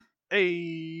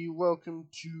Hey, welcome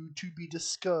to be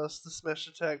discussed, the Smash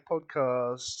Attack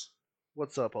podcast.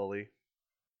 What's up, Ollie?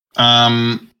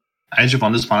 Um, Age of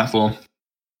Wonders Planet 4.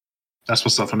 That's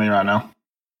what's up for me right now.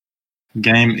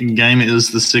 Game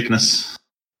is the sickness.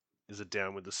 Is it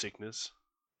down with the sickness?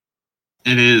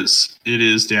 It is. It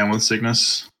is down with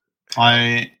sickness.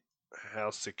 How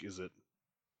sick is it?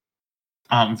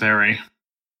 Very,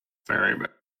 very.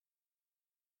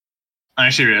 I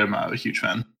actually am a huge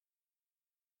fan.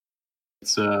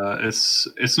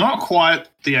 It's not quite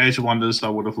the Age of Wonders I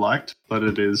would have liked, but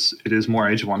it is more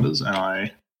Age of Wonders, and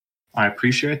I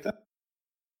appreciate that.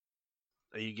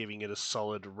 Are you giving it a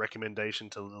solid recommendation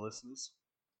to the listeners?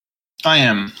 I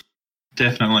am,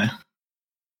 definitely.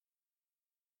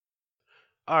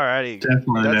 Alrighty,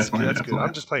 Definitely. That's good.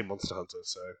 I'm just playing Monster Hunter,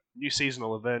 so new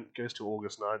seasonal event goes to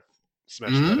August 9th.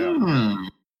 Smash that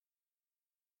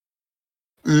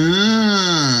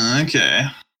out. Okay.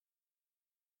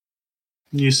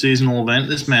 New seasonal event,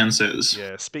 this man says.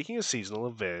 Yeah, speaking of seasonal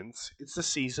events, it's the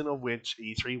season of which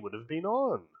E3 would have been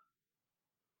on.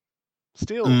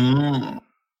 Still.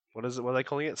 What is it? What are they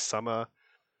calling it? Summer.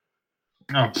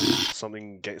 Oh,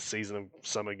 something season of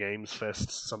Summer Games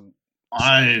Fest.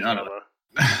 I don't know.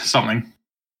 Something.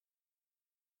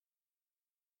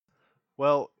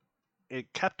 Well,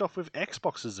 it capped off with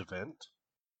Xbox's event.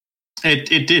 It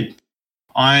did.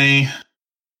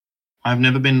 I've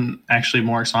never been actually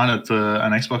more excited for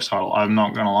an Xbox title. I'm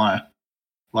not gonna lie.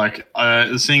 Like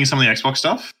seeing some of the Xbox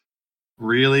stuff,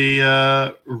 really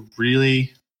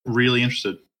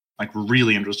interested. Like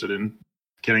really interested in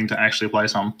getting to actually play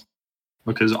some,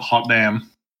 because hot damn.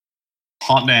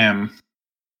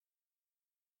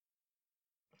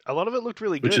 A lot of it looked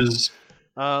really good. Which is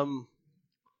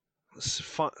let's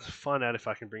find out if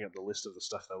I can bring up the list of the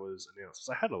stuff that was announced.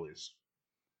 Because I had a list,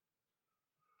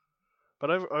 but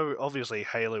obviously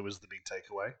Halo was the big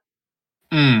takeaway.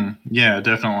 Yeah,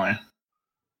 definitely.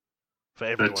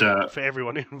 For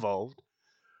everyone involved,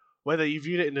 whether you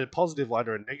viewed it in a positive light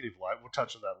or a negative light, we'll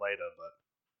touch on that later.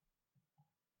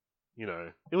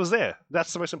 But it was there.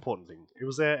 That's the most important thing. It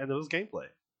was there, and there was gameplay.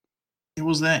 It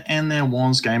was there, and there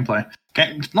was gameplay.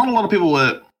 Not a lot of people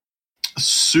were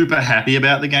super happy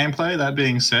about the gameplay. That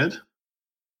being said,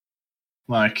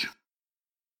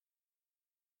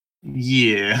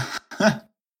 yeah,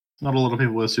 not a lot of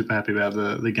people were super happy about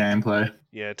the gameplay.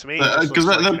 Yeah, to me, it looks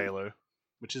like Halo,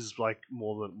 which is like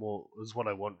more is what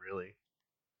I want, really.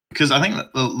 Because I think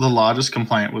that the largest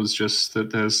complaint was just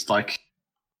that there's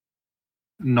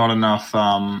not enough.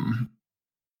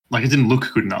 It didn't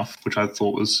look good enough, which I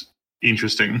thought was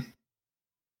interesting.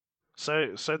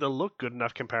 So the look good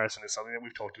enough comparison is something that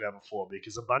we've talked about before,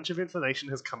 because a bunch of information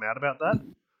has come out about that,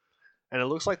 and it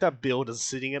looks like that build is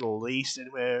sitting at least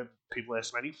anywhere people are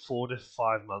estimating 4 to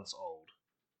 5 months old.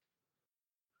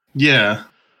 Yeah,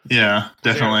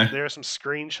 definitely. There are some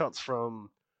screenshots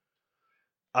from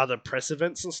other press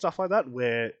events and stuff like that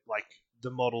where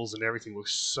the models and everything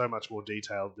looks so much more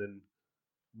detailed than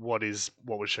what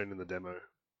was shown in the demo.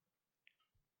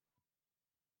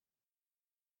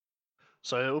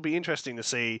 So it will be interesting to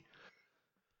see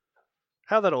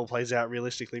how that all plays out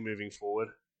realistically moving forward.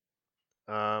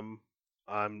 I'm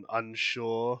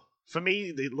unsure. For me,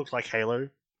 it looked like Halo.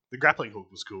 The grappling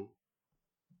hook was cool.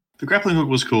 The grappling hook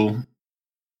was cool.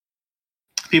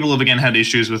 People have again had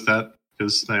issues with that,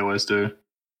 because they always do.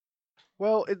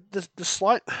 Well, the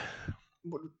slight.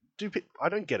 I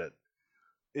don't get it.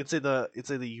 It's either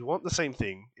you want the same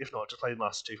thing, if not, to play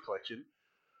Master Chief Collection,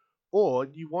 or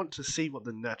you want to see what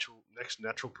the next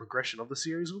natural progression of the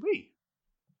series will be.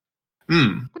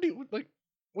 What do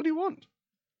you want?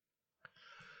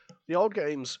 The old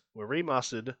games were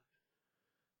remastered,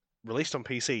 released on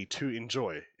PC to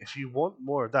enjoy. If you want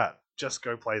more of that, just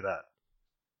go play that.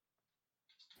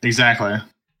 Exactly.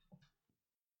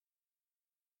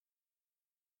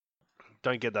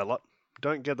 Don't get that lot.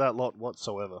 Don't get that lot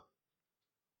whatsoever.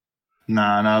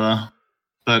 Nah, neither.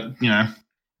 But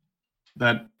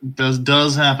that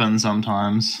does happen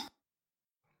sometimes.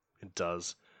 It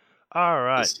does. All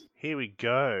right, here we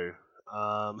go.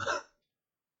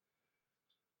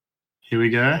 Here we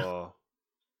go. Oh,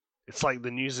 it's like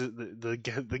the news.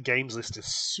 The games list is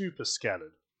super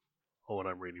scattered. On what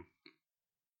I'm reading.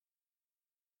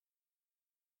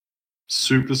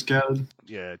 Super scattered.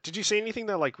 Yeah. Did you see anything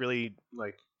that really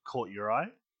caught your eye?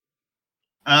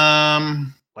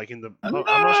 I'm not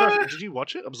sure. Did you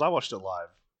watch it? Because I watched it live.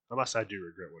 I must say, I do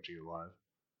regret watching it live.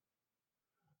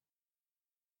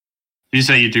 Did you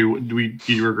say you do? Do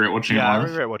you regret watching it live? Yeah, I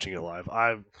regret watching it live.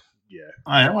 Yeah.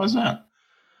 Oh, yeah, what is that?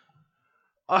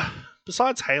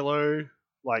 Besides Halo,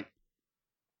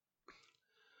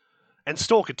 and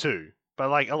Stalker 2, But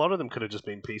like a lot of them could have just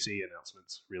been PC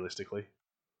announcements, realistically.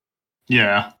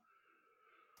 Yeah.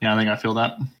 Yeah, I think I feel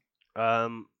that.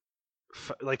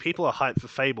 Like people are hyped for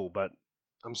Fable, but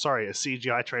I'm sorry, a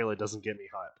CGI trailer doesn't get me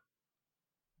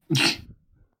hype.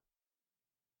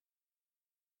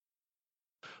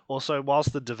 Also,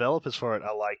 whilst the developers for it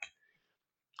are like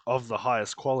of the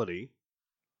highest quality,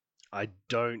 I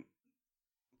don't.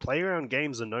 Playground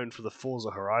Games are known for the Forza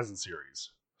Horizon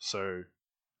series, so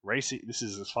racing. This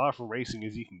is as far from racing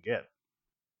as you can get.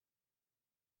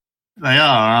 They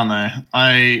are, aren't they?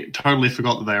 I totally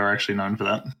forgot that they were actually known for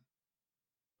that.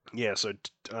 Yeah, so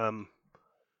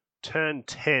Turn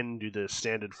 10 do the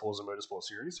standard Forza Motorsport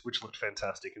series, which looked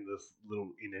fantastic in the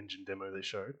little in-engine demo they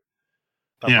showed.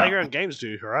 But Yeah. Playground Games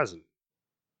do Horizon.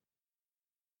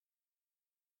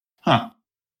 Huh.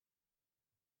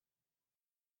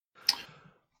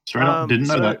 Straight up, didn't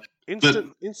know that.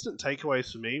 Instant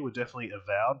takeaways for me were definitely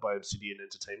Avowed by Obsidian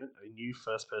Entertainment, a new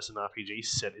first-person RPG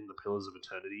set in the Pillars of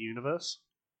Eternity universe.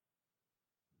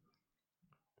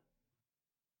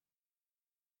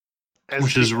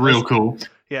 Which is real cool.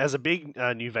 Yeah, as a big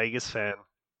New Vegas fan,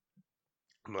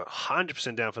 I'm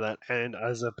 100% down for that. And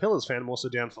as a Pillars fan, I'm also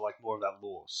down for like more of that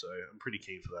lore, so I'm pretty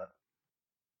keen for that.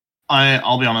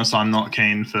 I'll be honest, I'm not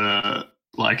keen for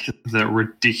like the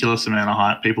ridiculous amount of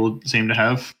hype people seem to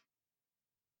have.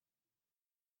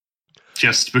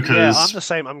 Just because. Yeah, I'm the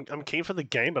same. I'm keen for the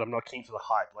game, but I'm not keen for the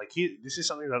hype. Like this is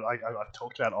something that I've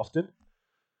talked about often.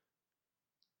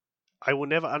 I will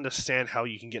never understand how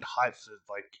you can get hype for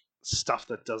like stuff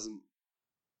that doesn't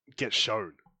get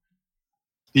shown.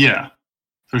 Yeah,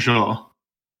 for sure.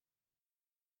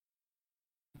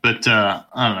 But I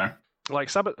don't know. Like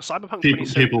Cyberpunk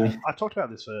 2077. People. I've talked about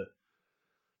this for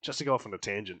just to go off on a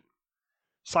tangent.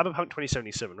 Cyberpunk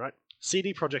 2077, right?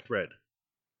 CD Projekt Red.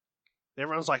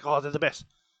 Everyone's like, oh, they're the best.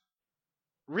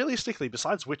 Realistically,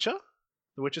 besides Witcher,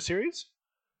 the Witcher series,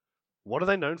 what are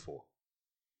they known for?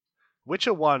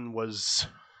 Witcher 1 was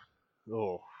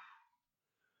a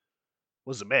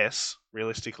mess,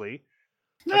 realistically.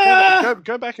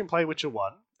 Go back and play Witcher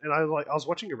 1, and I was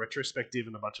watching a retrospective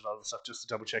and a bunch of other stuff just to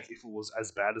double check if it was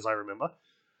as bad as I remember.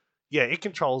 Yeah, it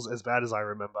controls as bad as I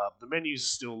remember. The menus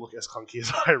still look as clunky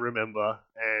as I remember,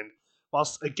 and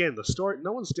whilst again the story,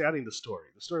 no one's doubting the story.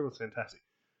 The story was fantastic,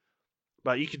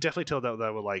 but you could definitely tell that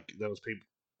there was people,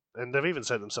 and they've even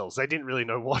said themselves they didn't really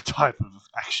know what type of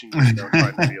action game they were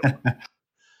trying to feel,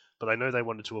 but I know they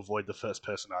wanted to avoid the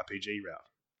first-person RPG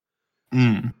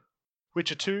route.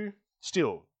 Witcher 2,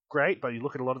 still great, but you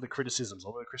look at a lot of the criticisms.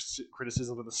 All the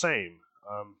criticisms are the same.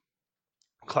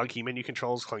 Clunky menu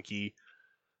controls, clunky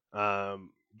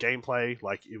gameplay.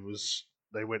 Like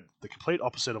they went the complete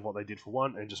opposite of what they did for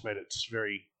 1 and just made it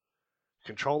very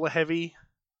controller heavy.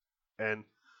 And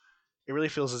it really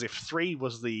feels as if 3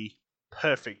 was the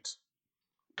perfect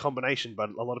combination,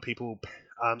 but a lot of people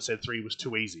said 3 was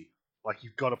too easy. Like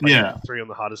you've got to play 3 on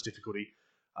the hardest difficulty,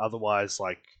 otherwise,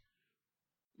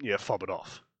 fob it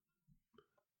off.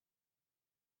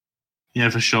 Yeah,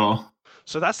 for sure.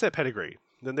 So that's their pedigree.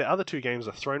 Then the other 2 games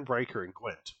are Thronebreaker and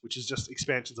Gwent, which is just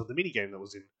expansions of the minigame that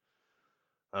was in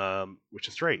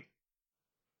Witcher 3.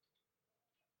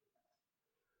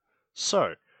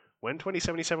 So, when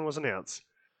 2077 was announced,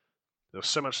 there was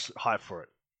so much hype for it.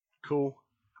 Cool.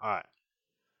 Alright.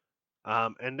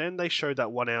 And then they showed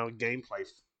that 1 hour gameplay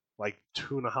like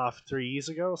 2.5, 3 years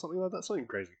ago or something like that. Something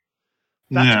crazy.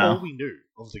 That's all we knew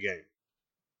of the game.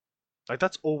 Like,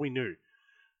 that's all we knew.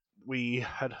 We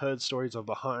had heard stories of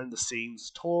behind-the-scenes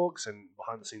talks and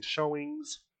behind-the-scenes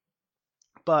showings,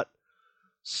 but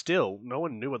still, no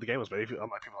one knew what the game was. But people are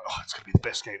like, oh, it's going to be the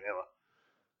best game ever.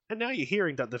 And now you're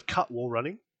hearing that they've cut wall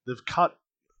running, they've cut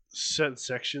certain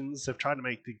sections, they've tried to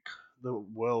make the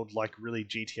world like really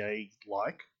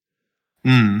GTA-like.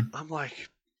 I'm like,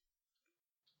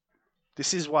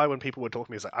 this is why when people were talking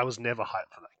to me, it's like, I was never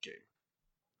hyped for that game.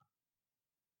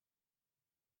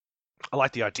 I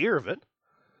like the idea of it,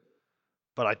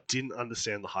 but I didn't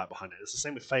understand the hype behind it. It's the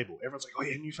same with Fable. Everyone's like, oh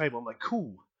yeah, new Fable. I'm like,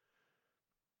 cool.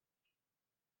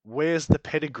 Where's the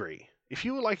pedigree? If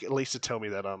you were like at least to tell me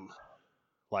that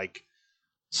like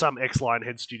some X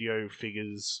Lionhead Studio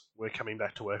figures were coming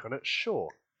back to work on it, sure.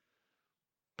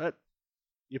 But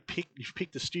you've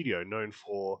picked a studio known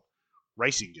for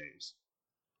racing games.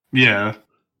 Yeah.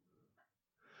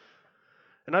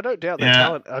 And I don't doubt their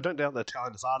talent. I don't doubt their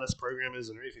talent as artists, programmers,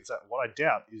 and everything. So what I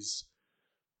doubt is,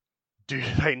 do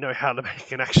they know how to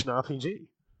make an action RPG?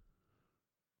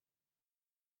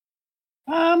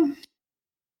 I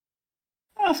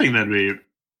think that'd be.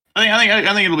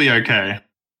 I think it'll be okay.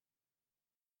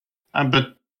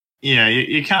 But yeah,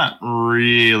 you can't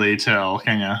really tell,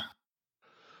 can you?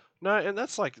 No, and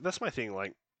that's my thing.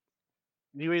 Like,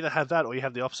 you either have that or you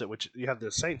have the opposite, which you have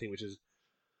the same thing, which is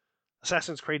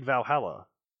Assassin's Creed Valhalla.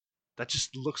 That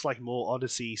just looks like more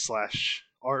Odyssey slash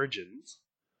Origins,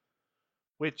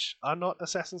 which are not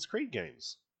Assassin's Creed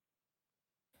games.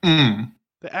 Mm.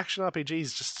 They're action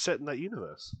RPGs just set in that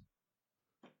universe.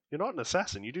 You're not an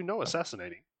assassin. You do no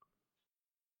assassinating.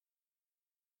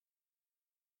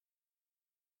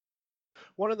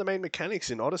 One of the main mechanics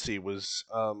in Odyssey was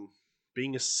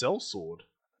being a sellsword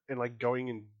and like going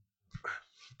and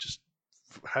just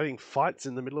having fights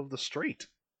in the middle of the street.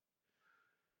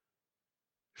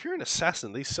 If you're an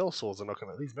assassin, these sellswords are not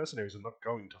going to. These mercenaries are not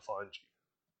going to find you.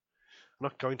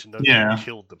 Not going to know that Yeah. you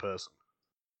killed the person.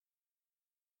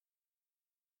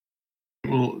 It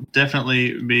will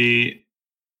definitely be.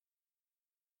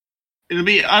 It'll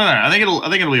be. I don't know. I think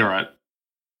it'll be all right.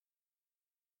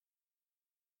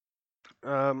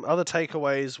 Other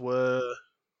takeaways were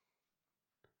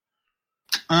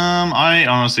I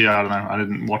honestly, I don't know. I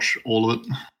didn't watch all of it,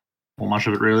 or much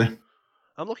of it, really.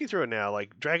 I'm looking through it now.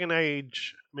 Like Dragon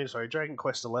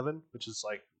Quest 11, which is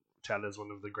like touted as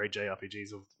one of the great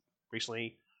JRPGs of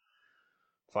recently.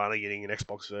 Finally getting an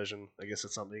Xbox version. I guess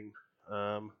it's something.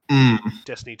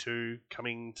 Destiny 2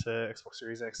 coming to Xbox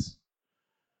Series X.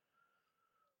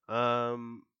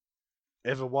 Everwild,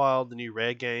 the new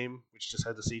Rare game, which just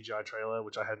had the CGI trailer,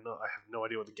 which I have no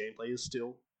idea what the gameplay is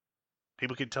still.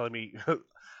 People keep telling me. I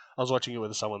was watching it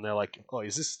with someone. They're like, "Oh,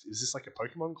 is this like a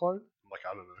Pokemon clone?" I'm like,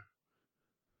 I don't know.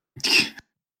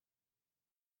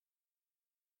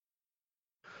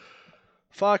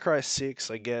 Far Cry 6,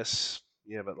 I guess.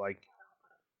 Yeah, but like,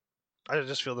 I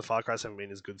just feel the Far Cry's haven't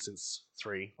been as good since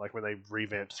 3. Like when they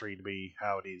revamped 3 to be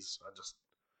how it is,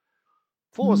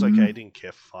 4 was okay. I didn't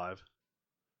care for 5.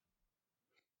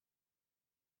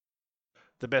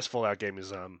 The best Fallout game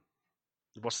is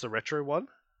what's the retro one?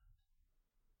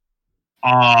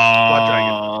 Blood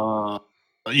Dragon.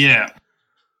 Yeah.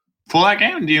 Fallout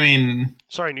game? Do you mean?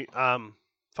 Sorry, Far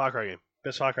Cry game.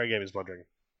 Best Far Cry game is Blood Dragon.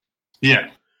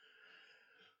 Yeah.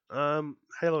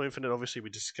 Halo Infinite, obviously we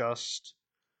discussed.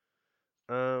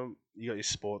 You got your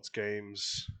sports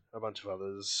games, a bunch of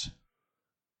others.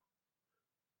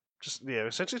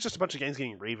 Essentially just a bunch of games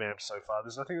getting revamped so far.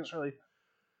 There's nothing that's really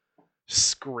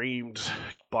screamed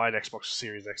buy an Xbox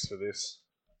Series X for this.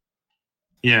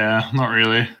 Yeah, not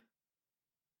really.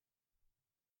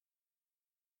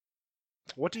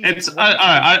 What do you?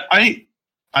 I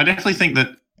definitely think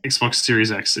that Xbox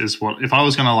Series X is what if I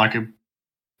was gonna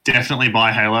definitely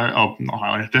buy Halo. Oh, not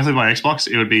Halo. Definitely buy Xbox.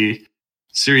 It would be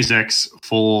Series X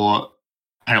for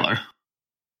Halo.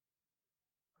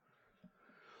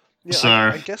 Yeah, so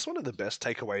I guess one of the best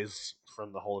takeaways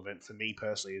from the whole event for me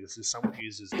personally, this is someone who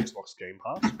uses Xbox Game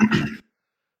Pass, which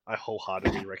I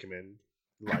wholeheartedly recommend.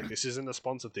 Like, this isn't a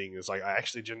sponsor thing. It's like I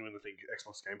actually genuinely think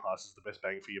Xbox Game Pass is the best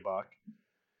bang for your buck.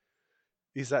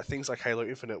 Is that things like Halo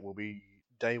Infinite will be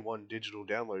day one digital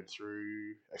download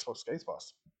through Xbox Game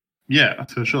Pass? Yeah,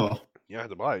 for sure. You don't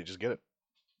have to buy it; you just get it.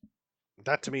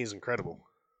 That to me is incredible.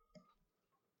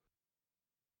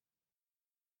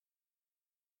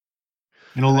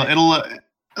 I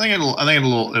think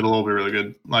it'll all be really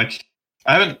good. Like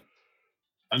Sony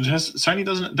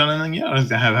doesn't done anything yet. I don't think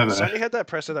they have they? Sony had that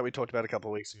presser that we talked about a couple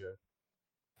of weeks ago.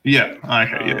 Yeah.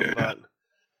 Okay. Yeah. But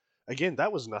again,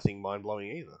 that was nothing mind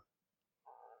blowing either.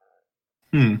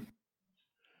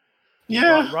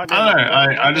 Yeah. Right now,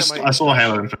 I don't know. I saw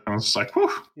Halo and I was just like, whew.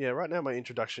 Yeah. Right now, my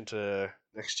introduction to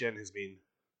next gen has been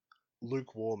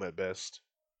lukewarm at best.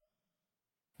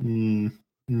 And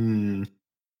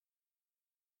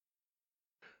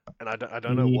I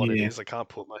don't know what it is. I can't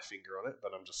put my finger on it,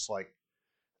 but I'm just like,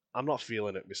 I'm not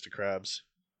feeling it, Mr. Krabs.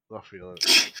 Not feeling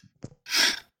it.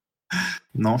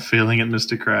 Not feeling it,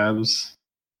 Mr. Krabs.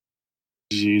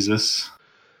 Jesus.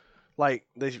 Like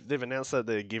they've announced that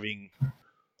they're giving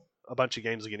a bunch of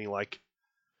games are getting like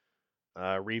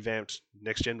revamped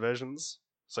next gen versions.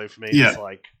 So for me, it's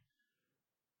like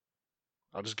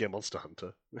I'll just get Monster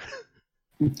Hunter.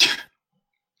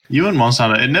 You and Monster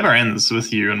Hunter. It never ends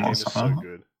with you and Monster Hunter. So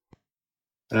good.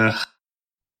 Ugh.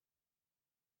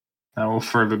 That will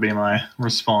forever be my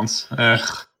response.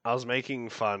 Ugh. I was making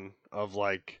fun of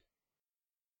like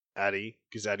Addy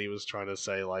because Addy was trying to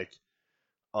say like,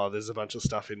 oh, there's a bunch of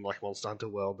stuff in like Monster Hunter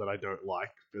World that I don't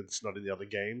like, but it's not in the other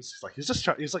games. He's like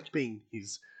he's like being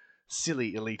his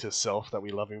silly elitist self that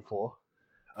we love him for.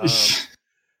 And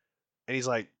he's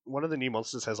like, one of the new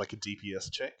monsters has like a DPS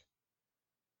check.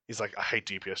 He's like, I hate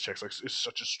DPS checks. Like, it's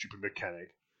such a stupid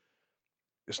mechanic.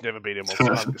 It's never been in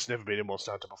Monster Hunter. It's never been in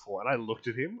Monster Hunter before. And I looked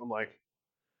at him. I'm like,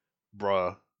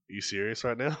 bruh, are you serious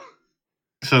right now?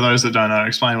 For those that don't know,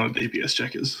 explain what a DPS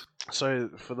check is. So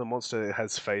for the monster, it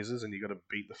has phases, and you got to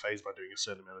beat the phase by doing a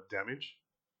certain amount of damage.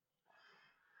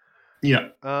 Yeah.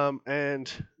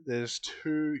 And there's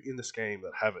 2 in this game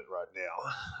that have it right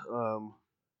now.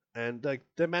 And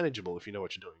they're manageable if you know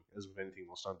what you're doing, as with anything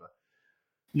Lost Thunder.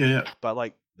 Yeah. But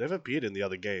like they've appeared in the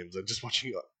other games, and just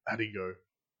watching Addy go,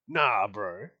 "Nah,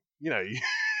 bro," you know,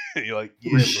 you're like,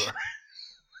 "Yeah, bro."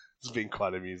 It's been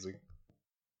quite amusing.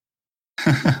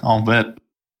 I'll bet.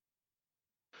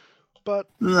 But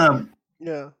Um,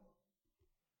 yeah,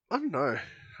 I don't know.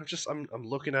 I'm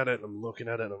looking at it. I'm looking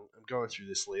at it. I'm going through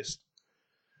this list.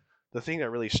 The thing that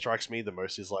really strikes me the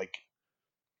most is like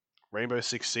Rainbow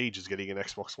Six Siege is getting an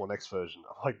Xbox One X version.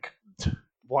 I'm like,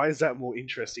 why is that more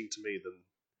interesting to me than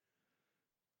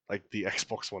like the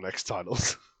Xbox One X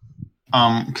titles?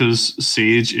 because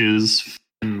Siege is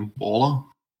f***ing baller.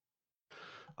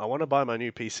 I want to buy my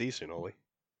new PC soon, Ollie.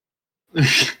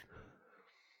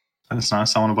 That's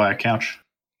nice. I want to buy a couch.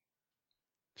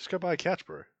 Just go buy a couch,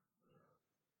 bro.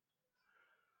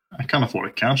 I can't afford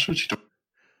a couch. What you talking?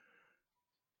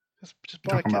 Just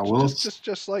buy a Talking about couch. Willis?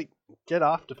 Just like get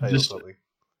Afterpay or Just- something.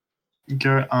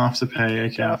 Go after pay a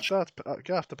couch. Get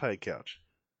Afterpay a couch.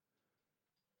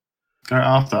 Go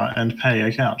after and pay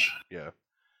a couch. Yeah.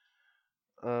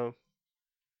 No,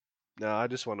 I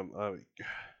just want to.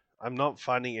 I'm not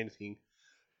finding anything.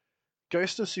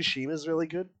 Ghost of Tsushima is really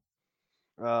good.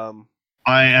 I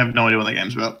have no idea what that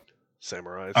game's about.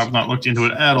 Samurais. I've not looked into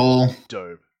it at all.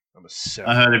 Dope. I'm a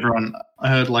samurai. I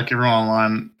heard like everyone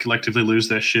online collectively lose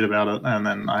their shit about it, and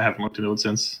then I haven't looked into it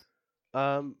since.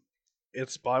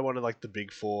 It's by one of like the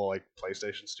big 4 like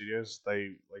PlayStation studios.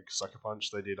 They like Sucker Punch.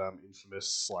 They did Infamous,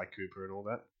 Sly Cooper, and all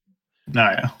that. No,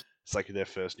 yeah. It's like their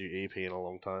first new EP in a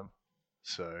long time.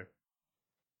 So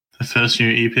The first new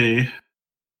EP.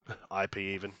 IP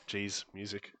even. Jeez,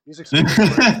 music's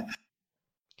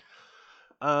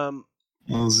I um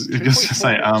was going to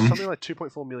say, something like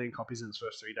 2.4 million copies in its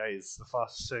first 3 days. The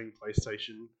fastest selling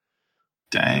PlayStation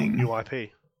dang. new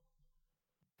IP.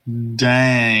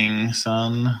 Dang,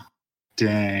 son.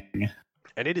 Dang.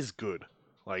 And it is good.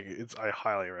 Like I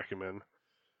highly recommend.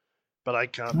 But I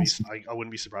can't be. I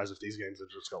wouldn't be surprised if these games have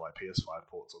just got like PS5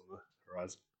 ports on the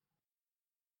horizon.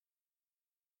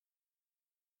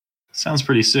 Sounds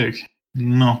pretty sick.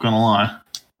 Not gonna lie.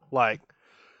 Like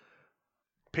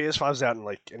PS5's out in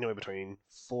like anywhere between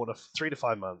 3 to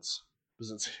 5 months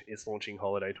because it's launching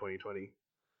holiday 2020.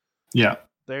 Yeah.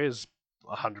 There is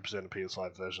 100% a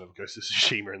PS5 version of Ghost of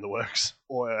Tsushima in the works,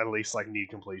 or at least like near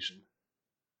completion.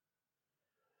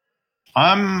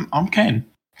 I'm keen.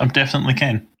 I'm definitely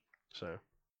keen. So,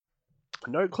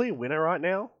 no clear winner right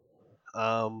now.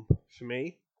 For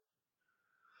me.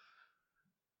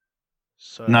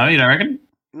 So No, you don't reckon?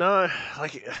 no,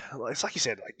 like it's like you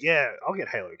said, like yeah, I'll get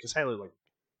Halo because Halo like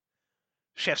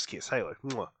chef's kiss Halo.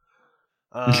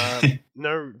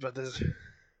 No, but there's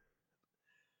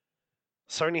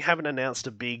Sony haven't announced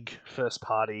a big first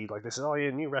party like this. Oh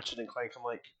yeah, new Ratchet and Clank. I'm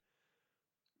like,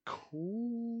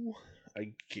 cool.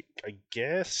 I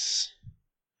guess.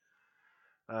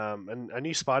 And a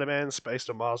new Spider-Man's based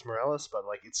on Miles Morales, but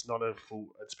like it's not a full.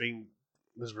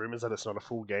 There's rumors that it's not a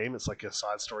full game. It's like a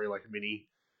side story, like mini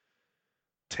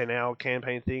 10-hour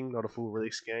campaign thing, not a full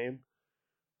release game.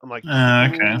 I'm like,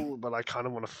 okay. cool, but I kind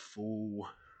of want a full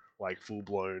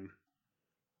blown,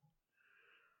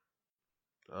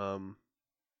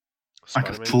 Like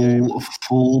a Spider-Man game.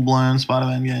 full blown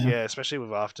Spider-Man game. Yeah, especially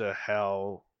with after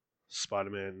how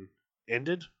Spider-Man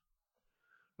ended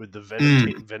with the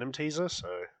Venom teaser. So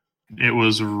it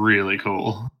was really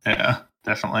cool. Yeah,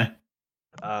 definitely.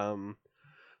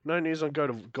 No news on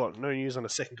no news on a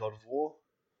second God of War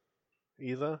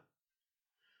either.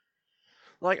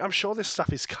 Like I'm sure this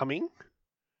stuff is coming,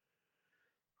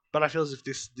 but I feel as if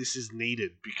this is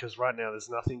needed because right now there's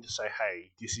nothing to say.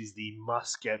 Hey, this is the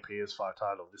must-get PS5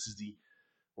 title. This is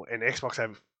and Xbox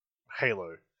have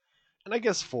Halo, and I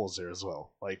guess Forza as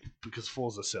well. Like because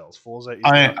Forza sells. Forza is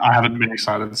I haven't been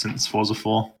excited since Forza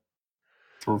 4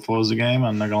 for a Forza game.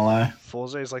 I'm not gonna lie.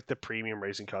 Forza is like the premium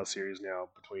racing car series now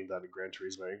between that and Gran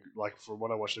Turismo. Like from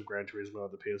what I watched of Gran Turismo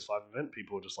at the PS5 event,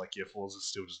 people are just like, yeah, Forza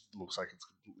still just looks like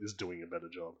it's doing a better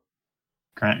job.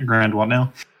 Grand what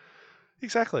now?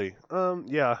 Exactly.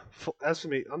 Yeah. As for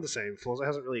me, I'm the same. Forza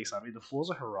hasn't really excited me. The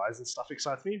Forza Horizon stuff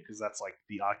excites me because that's like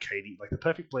the arcadey, like the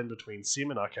perfect blend between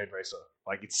sim and arcade racer.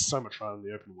 Like it's so much fun in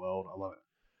the open world. I love it.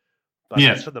 But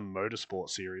Yeah. as for the motorsport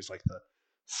series, like the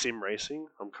sim racing,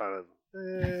 I'm kind of.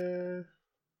 Yeah.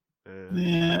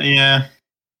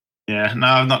 No,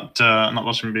 I've not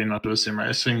watching been much of a sim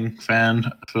racing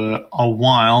fan for a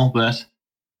while, but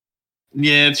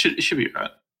yeah, it should be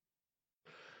right.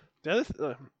 The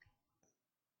other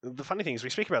the funny thing is, we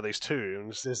speak about these too,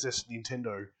 and there's this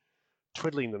Nintendo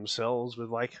twiddling themselves with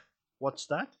like, what's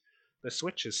that? The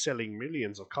Switch is selling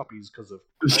millions of copies because of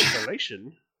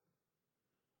isolation.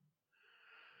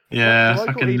 Yeah, the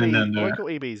fucking Nintendo. local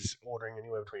EB's ordering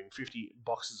anywhere between 50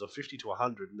 boxes of 50 to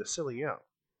 100, and they're selling out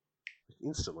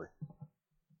instantly.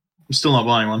 I'm still not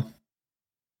buying one.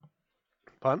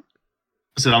 Pardon?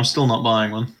 I said I'm still not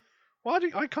buying one. Well,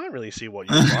 I can't really see what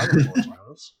you would buy them for, to be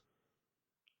honest.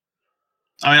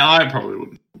 I mean, I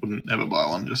probably wouldn't ever buy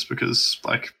one just because,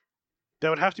 like, There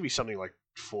would have to be something like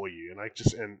for you,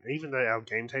 and even though our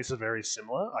game tastes are very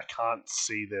similar, I can't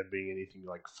see there being anything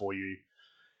like for you.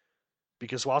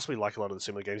 Because whilst we like a lot of the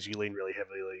similar games, you lean really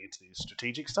heavily into the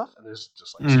strategic stuff, and there's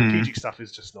just like strategic stuff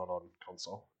is just not on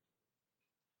console.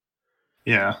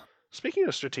 Yeah. Speaking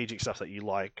of strategic stuff that you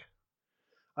like,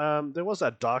 there was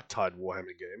that Darktide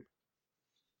Warhammer game.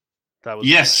 That was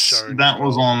shown that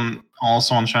was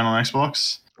also shown on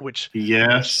Xbox. Which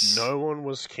yes, no one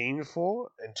was keen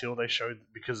for until they showed,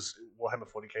 because Warhammer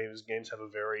 40k games have a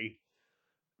very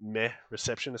meh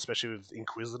reception, especially with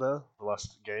Inquisitor, the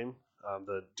last game,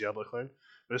 the Diablo clone.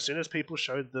 But as soon as people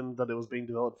showed them that it was being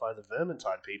developed by the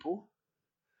Vermintide people,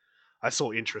 I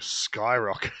saw interest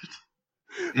skyrocket.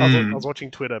 I was watching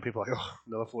Twitter, people like, oh,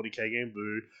 another 40k game,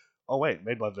 boo. Oh wait,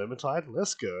 made by Vermintide?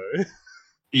 Let's go.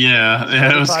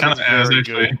 Yeah, it was kind of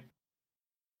good.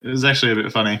 It was actually a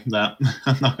bit funny, that.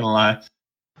 I'm not gonna lie.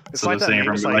 It's like that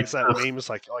meme. It's like that meme. It's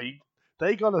like,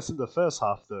 they got us in the first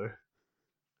half though.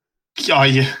 Oh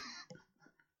yeah.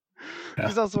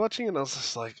 Because I was watching it and I was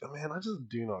just like, oh, man, I just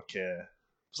do not care.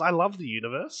 Because I love the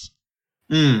universe.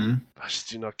 I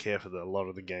just do not care for a lot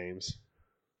of the games.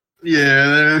 Yeah,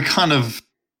 they're kind of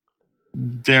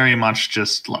very much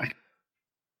just like.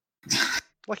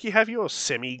 Like, you have your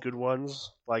semi-good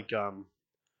ones, like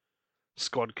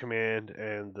Squad Command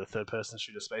and the third-person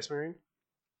shooter Space Marine.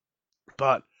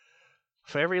 But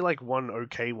for every like one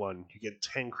okay one, you get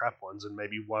 10 crap ones and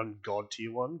maybe one god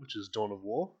tier one, which is Dawn of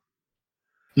War.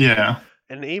 Yeah.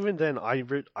 And even then, I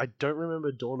don't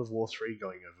remember Dawn of War 3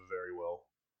 going over very well.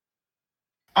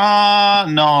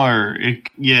 No.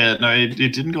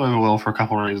 It didn't go over well for a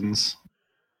couple of reasons.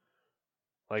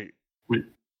 Like,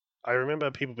 I remember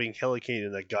people being hella keen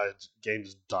and that game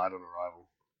just died on arrival.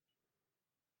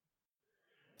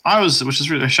 Which is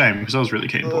really a shame because I was really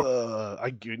keen for it.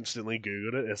 I instantly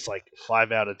Googled it. It's like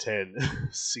 5 out of 10.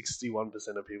 61%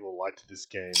 of people liked this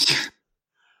game.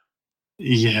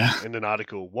 Yeah. In an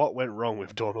article, what went wrong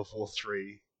with Dawn of War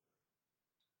 3?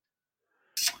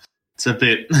 It's a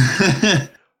bit.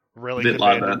 Relic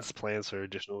abandons like plans for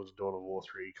additional Dawn of War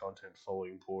 3 content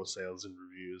following poor sales and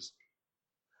reviews.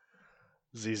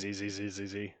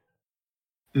 ZZZZZZ.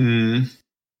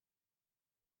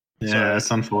 Yeah, it's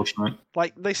unfortunate.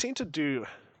 Like, they seem to do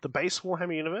the base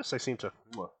Warhammer universe. They seem to,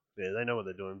 they know what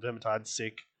they're doing. Vermintide's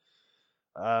sick.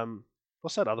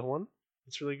 What's that other one?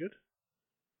 It's really good.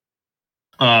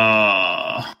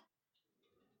 God,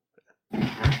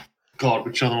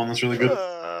 which other one that's really good?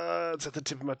 It's at the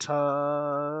tip of my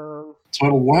tongue.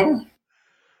 Total Warhammer?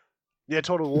 Yeah,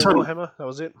 Total Warhammer. That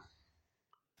was it.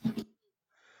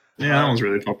 Yeah, that one's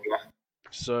really popular.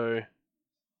 So,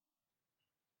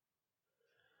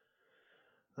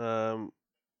 I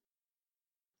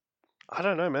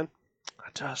don't know, man. I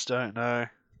just don't know.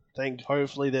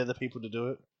 Hopefully they're the people to do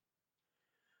it.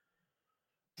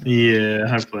 Yeah,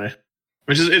 hopefully.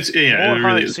 Which is it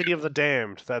really is. City of the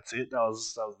Damned. That's it. That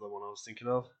was the one I was thinking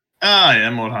of. Ah,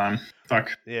 yeah, Mordheim.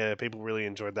 Fuck. Yeah, people really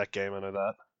enjoyed that game. I know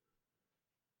that.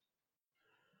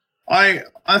 I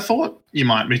thought you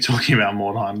might be talking about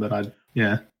Mordheim, but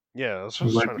yeah, I was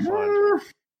just trying to find.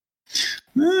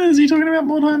 Is he talking about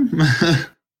Mordheim?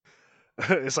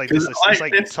 It's like this. It's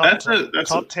like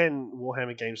top 10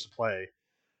 Warhammer games to play,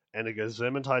 and it goes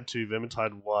Vermintide 2,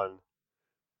 Vermintide 1,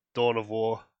 Dawn of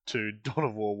War 2, Dawn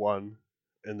of War 1,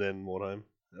 and then Mordheim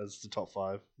as the top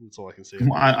 5. That's all I can see.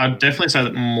 I'd definitely say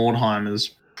that Mordheim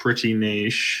is pretty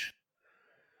niche.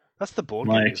 That's the board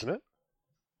game, isn't it?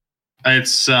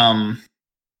 It's what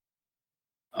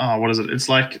is it? It's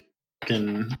like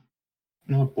not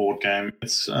a board game.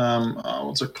 It's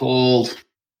what's it called?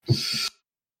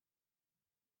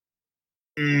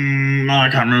 No, I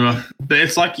can't remember. But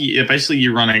it's like basically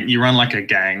you run like a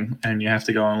gang, and you have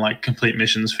to go on like complete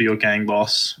missions for your gang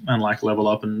boss and like level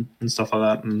up and stuff like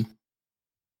that. And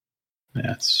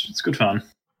yeah, it's good fun.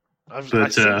 I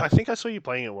think I saw you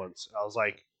playing it once. I was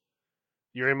like,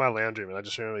 you're in my lounge room, and I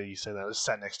just remember you saying that. I just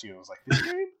sat next to you and I was like, this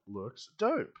game looks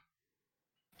dope.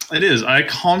 It is. I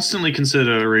constantly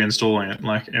consider reinstalling it.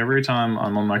 Like every time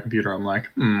I'm on my computer, I'm like,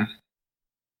 maybe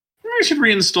I should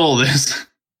reinstall this.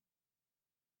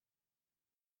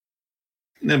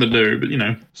 Never do, but you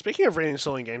know, Speaking of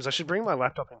reinstalling games, I should bring my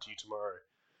laptop into you tomorrow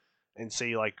and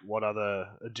see like what other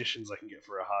additions I can get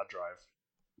for a hard drive.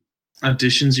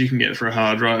 additions you can get for a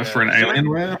hard drive for an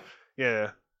Alienware.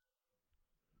 Yeah.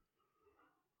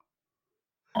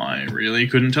 I really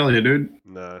couldn't tell you, dude.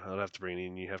 No, I'd have to bring it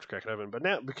in. You have to crack it open. But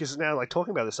now, because now, like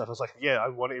talking about this stuff, I was like, yeah, I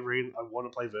want to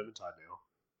play Vermintide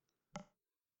now.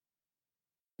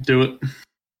 Do it.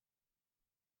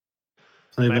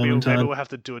 Play Maybe Vermintide. we'll have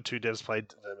to do a 2 devs play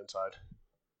Vermintide.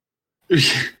 That'd be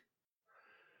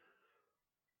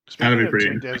Speaking of pretty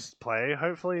 2 interesting. devs play,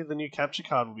 hopefully the new capture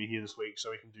card will be here this week,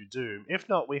 so we can do Doom. If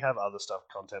not, we have other stuff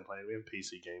content planned. We have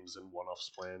PC games and one-offs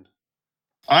planned.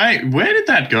 Where did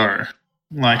that go?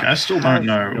 Like, I still don't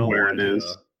know no where idea. it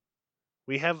is.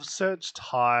 We have searched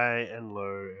high and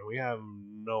low, and we have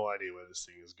no idea where this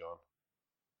thing has gone.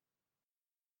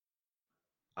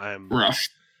 Rough.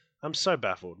 I'm so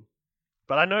baffled.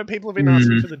 But I know people have been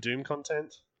asking for the Doom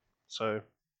content, so.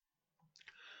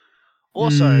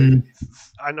 Also,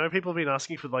 I know people have been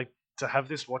asking for like to have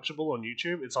this watchable on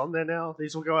YouTube. It's on there now.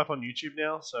 These will go up on YouTube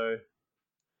now, so.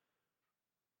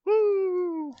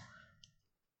 Woo!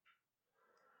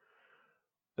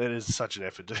 That is such an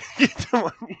effort to get them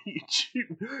on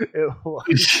YouTube. It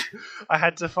was. I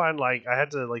had to separate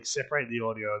the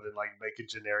audio and then like make a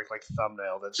generic like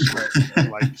thumbnail that's stressed and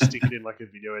like stick it in like a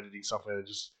video editing software that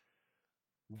just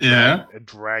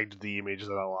dragged the image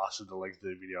that I lasted to like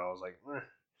the video. I was like,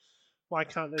 why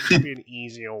can't there just be an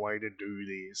easier way to do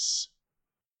this?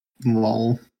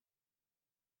 Lol.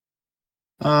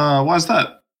 Why's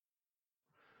that?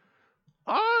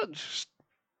 I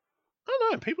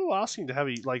don't know. People were asking to have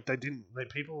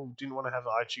people didn't want to have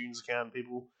an iTunes account.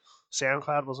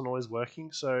 SoundCloud wasn't always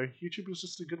working, so YouTube was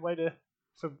just a good way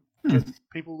for get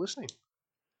people listening.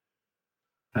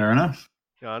 Fair enough.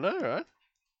 Yeah, I know, right?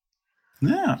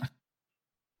 Yeah.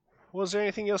 Was there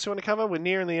anything else you want to cover? We're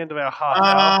nearing the end of our half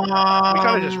hour. We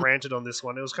kind of just ranted on this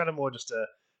one. It was kind of more just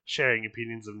sharing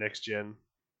opinions of next gen.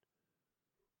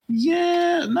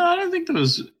 Yeah, no, I don't think there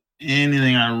was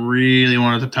anything I really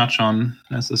wanted to touch on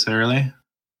necessarily. I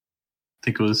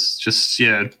think it was just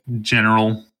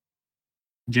general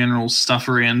stuff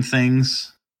around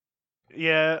things.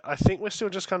 Yeah, I think we're still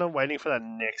just kind of waiting for that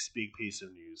next big piece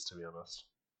of news, to be honest.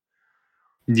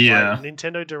 Yeah. Like,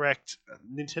 Nintendo Direct.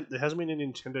 There hasn't been a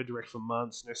Nintendo Direct for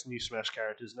months. No new Smash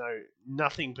characters.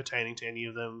 Nothing pertaining to any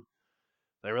of them.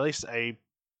 They released a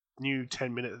new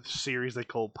 10-minute series they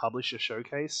call Publisher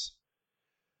Showcase,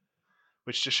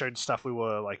 which just showed stuff we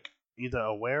were like either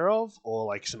aware of or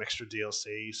like some extra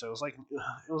DLC. So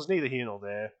it was neither here nor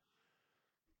there.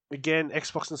 Again,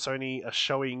 Xbox and Sony are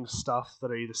showing stuff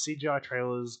that are either CGI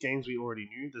trailers, games we already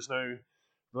knew. There's no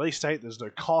release date. There's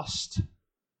no cost.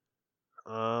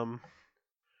 I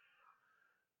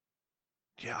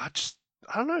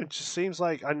don't know. It just seems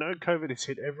like I know COVID has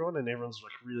hit everyone and everyone's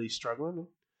like really struggling,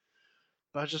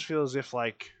 but I just feel as if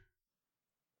like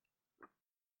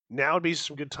now would be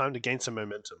some good time to gain some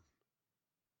momentum.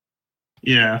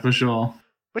 Yeah, for sure.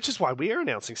 Which is why we are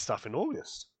announcing stuff in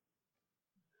August.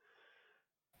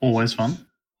 Always fun.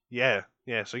 Yeah.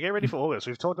 So get ready for August.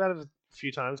 We've talked about it a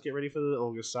few times. Get ready for the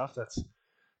August stuff.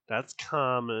 That's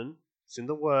coming. It's in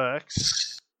the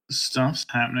works. Stuff's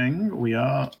happening. We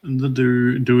are the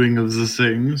doing of the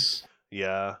things.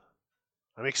 Yeah.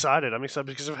 I'm excited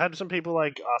because I've had some people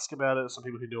like ask about it, some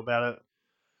people who know about it.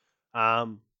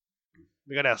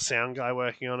 We got our sound guy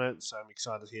working on it, so I'm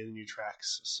excited to hear the new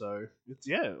tracks. So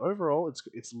overall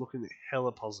it's looking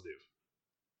hella positive.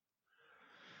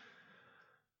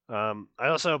 I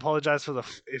also apologize for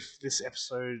if this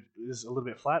episode is a little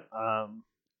bit flat.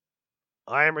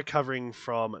 I am recovering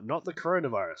from not the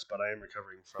coronavirus, but I am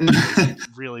recovering from a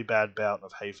really bad bout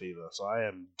of hay fever. So I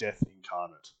am death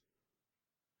incarnate.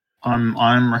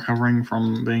 I'm recovering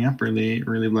from being up really,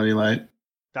 really bloody late.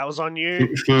 That was on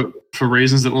you. For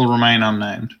reasons that will remain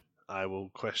unnamed. I will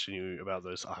question you about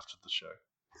those after the show.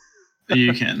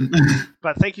 You can.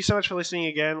 But thank you so much for listening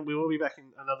again. We will be back in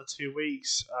another 2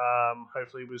 weeks.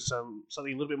 Hopefully with something a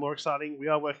little bit more exciting. We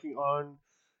are working on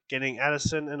getting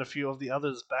Addison and a few of the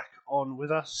others back on with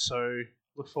us. So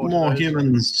look forward to more those.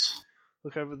 humans.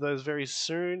 Look over those very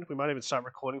soon. We might even start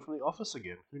recording from the office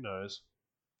again. Who knows?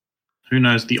 Who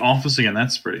knows? The office again.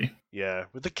 That's pretty. Yeah,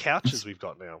 with the couches we've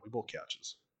got now. We bought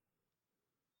couches.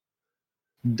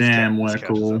 Damn, we're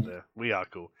cool. We are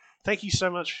cool. Thank you so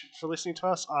much for listening to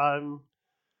us. We'll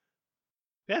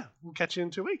catch you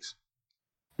in 2 weeks.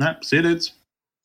 See you, dudes.